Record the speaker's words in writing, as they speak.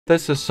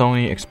This is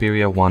Sony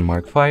Xperia 1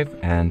 Mark V,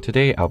 and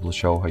today I will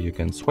show how you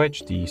can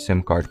switch the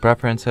SIM card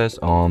preferences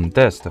on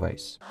this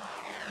device.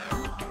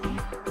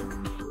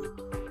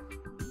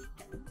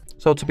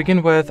 So to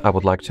begin with, I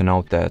would like to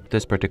note that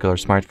this particular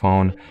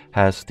smartphone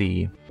has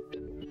the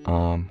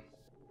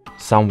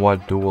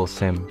somewhat dual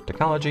SIM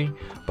technology,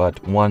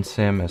 but one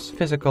SIM is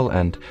physical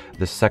and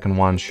the second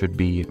one should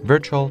be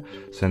virtual,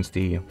 since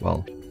the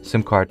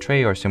SIM card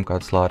tray or SIM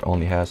card slot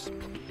only has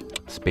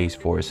space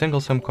for a single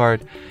SIM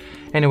card.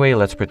 Anyway,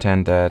 let's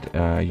pretend that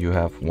you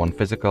have one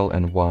physical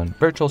and one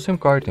virtual SIM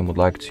card and would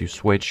like to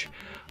switch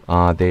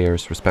their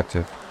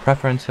respective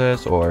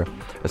preferences or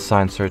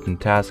assign certain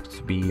tasks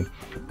to be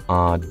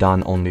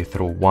done only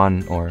through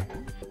one or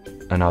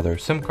another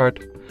SIM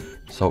card.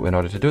 So in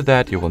order to do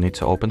that, you will need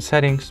to open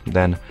settings,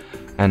 then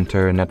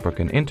enter network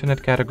and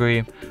internet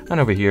category, and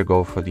over here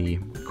go for the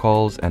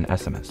calls and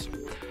SMS.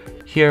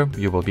 Here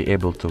you will be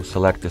able to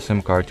select the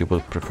SIM card you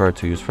would prefer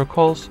to use for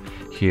calls.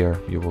 Here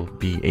you will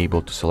be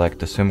able to select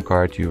the SIM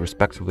card you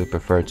respectively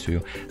prefer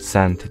to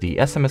send the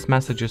SMS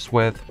messages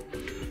with.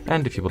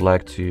 And if you would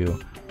like to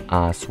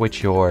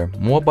switch your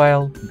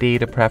mobile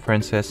data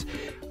preferences,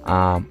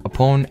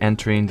 upon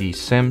entering the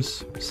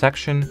SIMs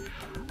section,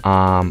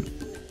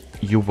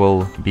 you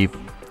will be,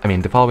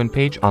 the following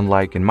page,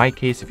 unlike in my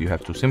case, if you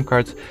have two SIM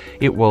cards,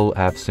 it will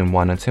have SIM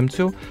 1 and SIM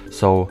 2.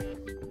 So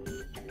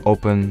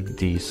open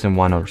the SIM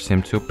 1 or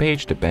SIM 2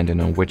 page,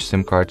 depending on which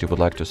SIM card you would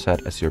like to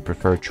set as your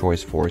preferred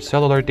choice for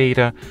cellular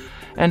data.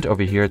 And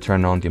over here,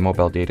 turn on the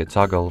mobile data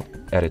toggle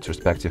at its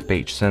respective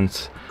page.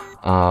 Since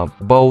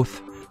both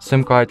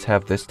SIM cards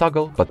have this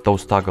toggle, but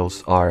those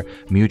toggles are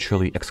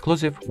mutually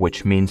exclusive,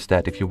 which means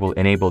that if you will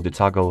enable the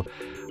toggle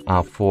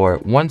for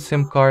one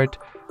SIM card,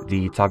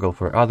 the toggle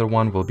for other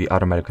one will be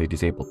automatically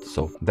disabled.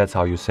 So that's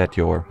how you set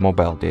your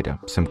mobile data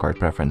SIM card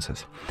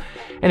preferences.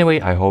 Anyway,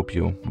 I hope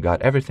you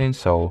got everything.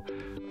 So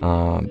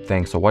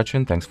thanks for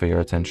watching, thanks for your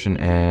attention,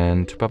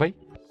 and bye-bye.